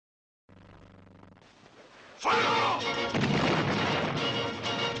Fire!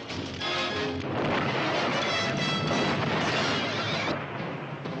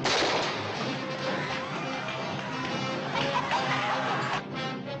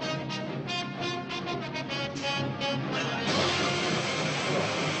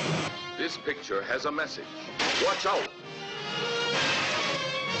 This picture has a message. Watch out!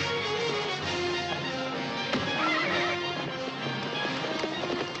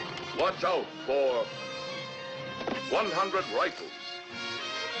 Watch out for 100 rifles.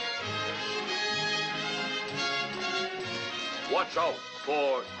 Watch out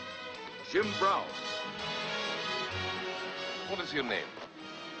for Jim Brown. What is your name?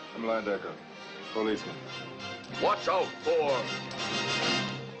 I'm Lydecker, policeman. Watch out for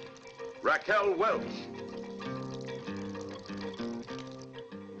Raquel Welch.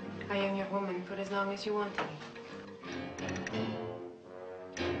 I am your woman for as long as you want me.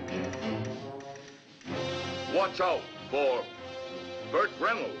 Watch out for Burt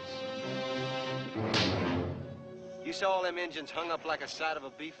Reynolds. You saw all them engines hung up like a side of a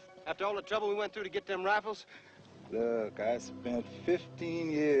beef? After all the trouble we went through to get them rifles? Look, I spent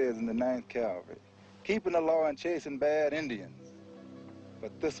 15 years in the 9th Cavalry, keeping the law and chasing bad Indians.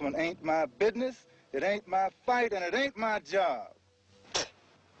 But this one ain't my business, it ain't my fight, and it ain't my job.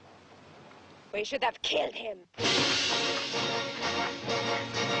 We should have killed him.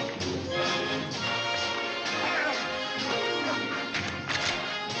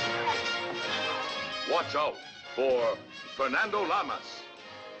 Watch out for Fernando Lamas.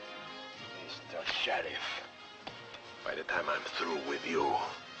 Mr. Sheriff, by the time I'm through with you,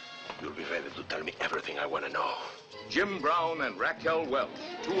 you'll be ready to tell me everything I want to know. Jim Brown and Raquel Welch,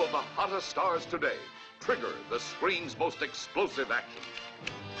 two of the hottest stars today, trigger the screen's most explosive action.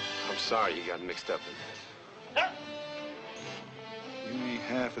 I'm sorry you got mixed up in this. You ain't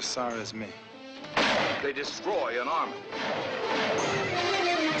half as sorry as me. They destroy an army.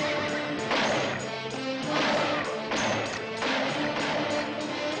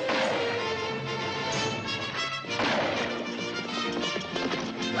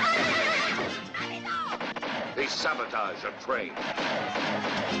 They sabotage a train.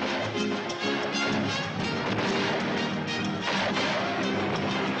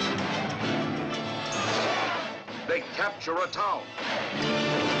 They capture a town.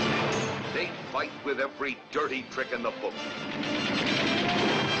 They fight with every dirty trick in the book.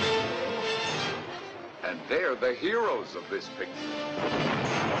 And they're the heroes of this picture.